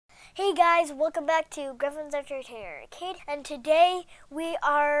Hey guys, welcome back to Griffin's Entertainer Arcade, and today we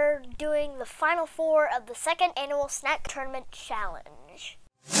are doing the final four of the second annual snack tournament challenge.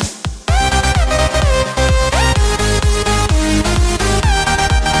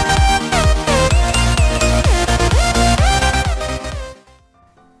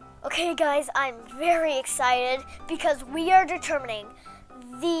 Okay guys, I'm very excited because we are determining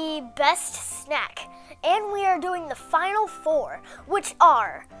the best snack, and we are doing the final four, which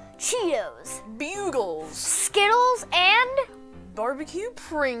are Cheetos, Bugles, Skittles, and Barbecue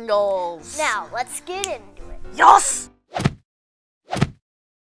Pringles. now let's get into it. Yes!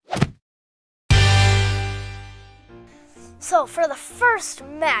 So for the first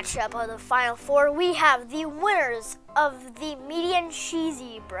matchup of the final four, we have the winners of the medium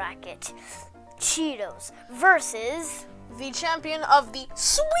cheesy bracket, Cheetos, versus the champion of the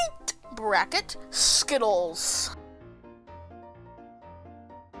sweet bracket, Skittles.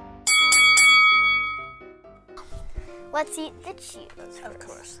 let's eat the Cheetos first. Of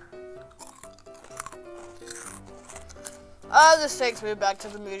course. This takes me back to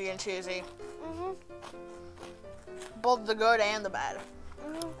the medium cheesy. Both the good and the bad.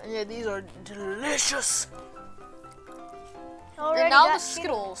 And yeah, these are delicious. Already and now got the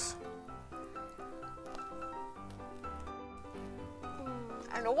Skittles.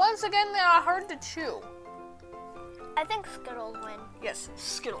 And once again, they are hard to chew. I think Skittles win. Yes,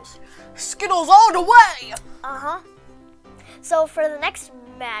 Skittles. Skittles all the way! So for the next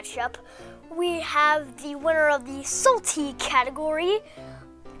matchup, we have the winner of the salty category,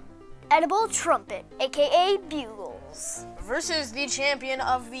 Edible Trumpet, aka Bugles, versus the champion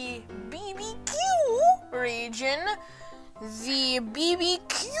of the BBQ region, the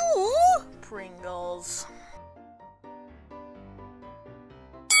BBQ Pringles.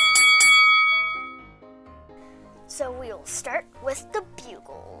 So we'll start with the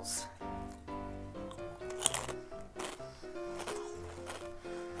Bugles.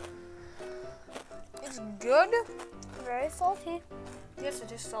 It's good. Very salty. Yes,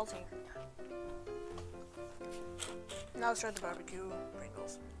 it is salty. Now let's try the barbecue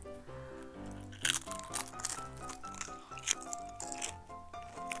Pringles.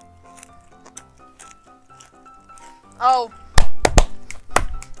 Oh.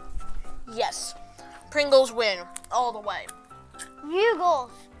 Yes. Pringles win all the way.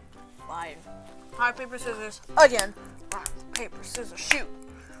 Bugles. Fine. Rock, paper, scissors. Again. Rock, paper, scissors, shoot.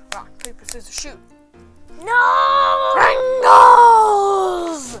 Rock, paper, scissors, shoot. No!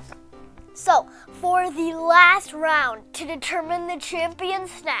 Pringles! So, for the last round to determine the champion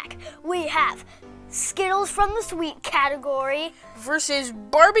snack, we have Skittles from the sweet category versus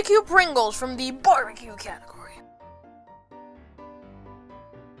barbecue Pringles from the barbecue category.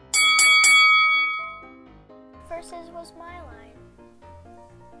 versus was my line.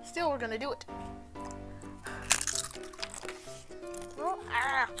 Still, we're gonna do it.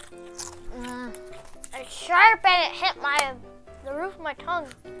 It's sharp and it hit the roof of my tongue.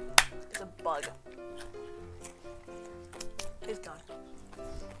 It's a bug. It's done.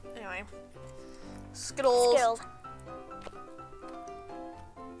 Anyway, Skittles. Skittles.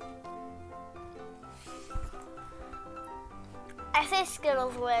 I say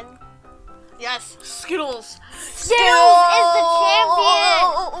Skittles win. Yes, Skittles. Skittles is the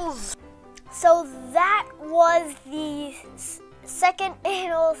champion. So that was the second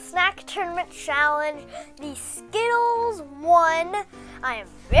annual snack tournament challenge. The Skittles won. I am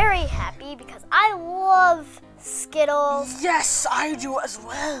very happy because I love Skittles. Yes, I do as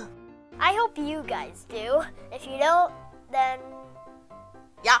well. I hope you guys do. If you don't, then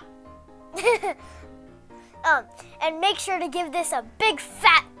yeah. And make sure to give this a big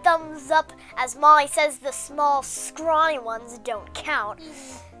fat thumbs up. As Molly says, the small scrawny ones don't count.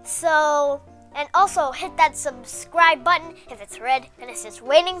 So, and also hit that subscribe button if it's red and it's just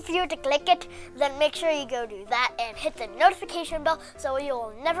waiting for you to click it. Then make sure you go do that and hit the notification bell so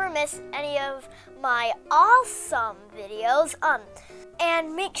you'll never miss any of my awesome videos.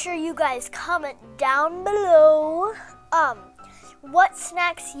 And make sure you guys comment down below what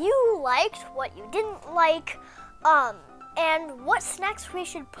snacks you liked, what you didn't like, and what snacks we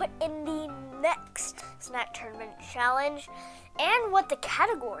should put in the next snack tournament challenge, and what the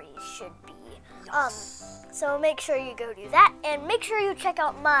categories should be. So make sure you go do that, and make sure you check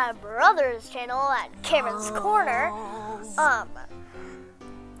out my brother's channel at Cameron's Corner.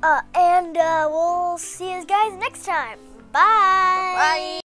 And we'll see you guys next time. Bye. Bye.